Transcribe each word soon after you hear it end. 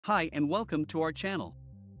Hi and welcome to our channel.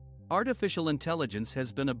 Artificial intelligence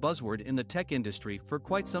has been a buzzword in the tech industry for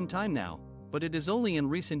quite some time now, but it is only in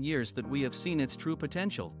recent years that we have seen its true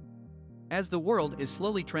potential. As the world is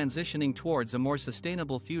slowly transitioning towards a more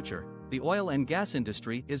sustainable future, the oil and gas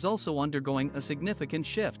industry is also undergoing a significant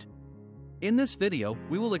shift. In this video,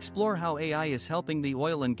 we will explore how AI is helping the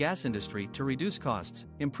oil and gas industry to reduce costs,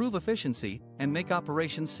 improve efficiency, and make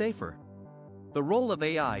operations safer. The role of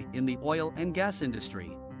AI in the oil and gas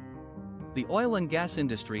industry. The oil and gas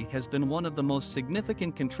industry has been one of the most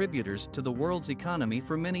significant contributors to the world's economy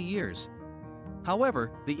for many years.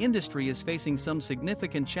 However, the industry is facing some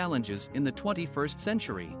significant challenges in the 21st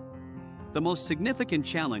century. The most significant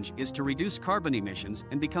challenge is to reduce carbon emissions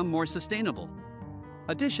and become more sustainable.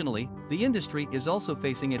 Additionally, the industry is also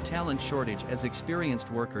facing a talent shortage as experienced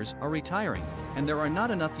workers are retiring, and there are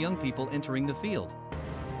not enough young people entering the field.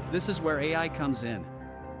 This is where AI comes in.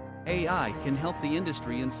 AI can help the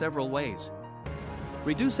industry in several ways.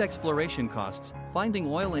 Reduce exploration costs. Finding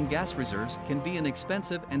oil and gas reserves can be an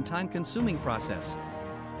expensive and time-consuming process.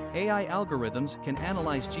 AI algorithms can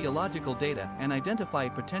analyze geological data and identify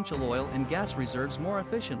potential oil and gas reserves more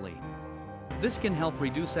efficiently. This can help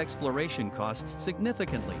reduce exploration costs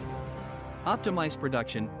significantly. Optimize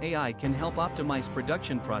production. AI can help optimize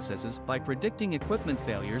production processes by predicting equipment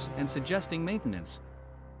failures and suggesting maintenance.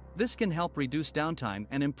 This can help reduce downtime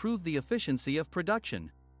and improve the efficiency of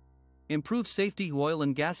production. Improve safety. Oil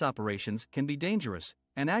and gas operations can be dangerous,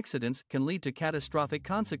 and accidents can lead to catastrophic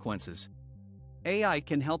consequences. AI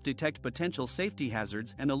can help detect potential safety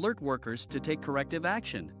hazards and alert workers to take corrective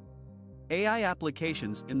action. AI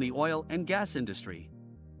applications in the oil and gas industry.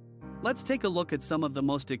 Let's take a look at some of the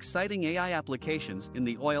most exciting AI applications in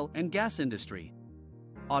the oil and gas industry.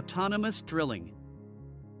 Autonomous drilling.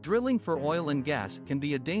 Drilling for oil and gas can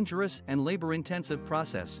be a dangerous and labor-intensive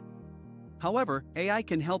process. However, AI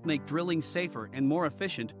can help make drilling safer and more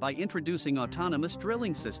efficient by introducing autonomous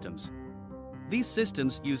drilling systems. These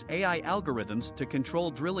systems use AI algorithms to control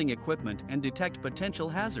drilling equipment and detect potential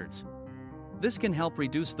hazards. This can help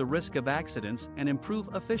reduce the risk of accidents and improve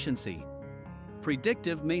efficiency.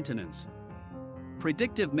 Predictive maintenance.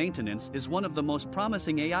 Predictive maintenance is one of the most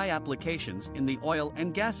promising AI applications in the oil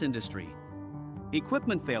and gas industry.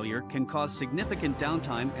 Equipment failure can cause significant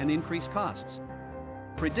downtime and increase costs.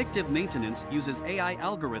 Predictive maintenance uses AI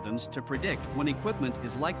algorithms to predict when equipment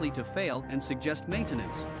is likely to fail and suggest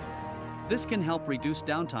maintenance. This can help reduce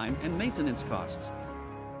downtime and maintenance costs.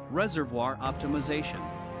 Reservoir optimization.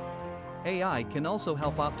 AI can also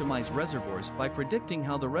help optimize reservoirs by predicting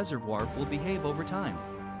how the reservoir will behave over time.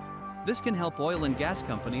 This can help oil and gas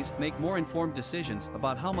companies make more informed decisions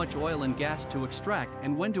about how much oil and gas to extract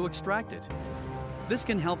and when to extract it. This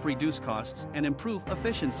can help reduce costs and improve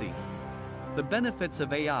efficiency. The benefits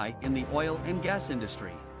of AI in the oil and gas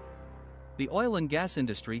industry. The oil and gas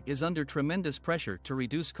industry is under tremendous pressure to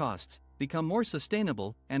reduce costs, become more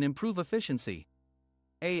sustainable, and improve efficiency.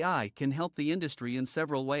 AI can help the industry in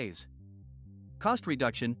several ways. Cost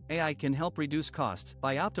reduction. AI can help reduce costs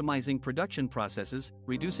by optimizing production processes,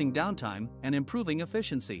 reducing downtime, and improving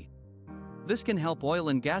efficiency. This can help oil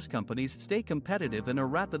and gas companies stay competitive in a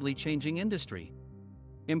rapidly changing industry.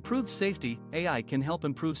 Improved safety. AI can help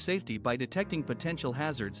improve safety by detecting potential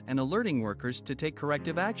hazards and alerting workers to take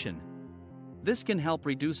corrective action. This can help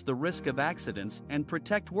reduce the risk of accidents and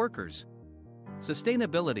protect workers.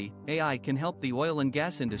 Sustainability. AI can help the oil and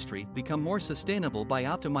gas industry become more sustainable by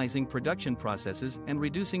optimizing production processes and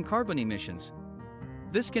reducing carbon emissions.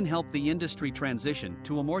 This can help the industry transition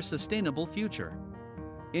to a more sustainable future.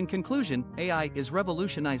 In conclusion, AI is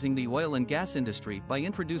revolutionizing the oil and gas industry by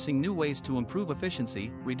introducing new ways to improve efficiency,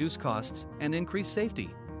 reduce costs, and increase safety.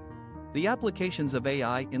 The applications of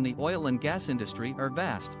AI in the oil and gas industry are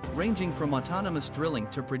vast, ranging from autonomous drilling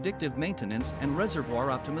to predictive maintenance and reservoir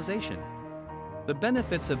optimization. The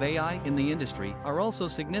benefits of AI in the industry are also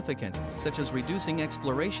significant, such as reducing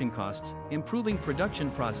exploration costs, improving production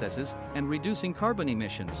processes, and reducing carbon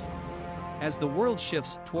emissions. As the world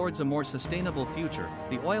shifts towards a more sustainable future,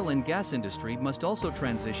 the oil and gas industry must also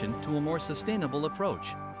transition to a more sustainable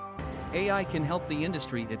approach. AI can help the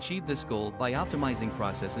industry achieve this goal by optimizing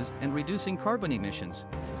processes and reducing carbon emissions.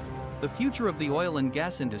 The future of the oil and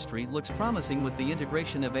gas industry looks promising with the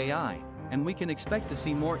integration of AI, and we can expect to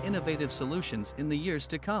see more innovative solutions in the years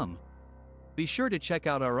to come. Be sure to check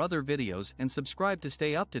out our other videos and subscribe to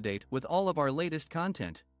stay up to date with all of our latest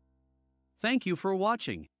content. Thank you for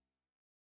watching.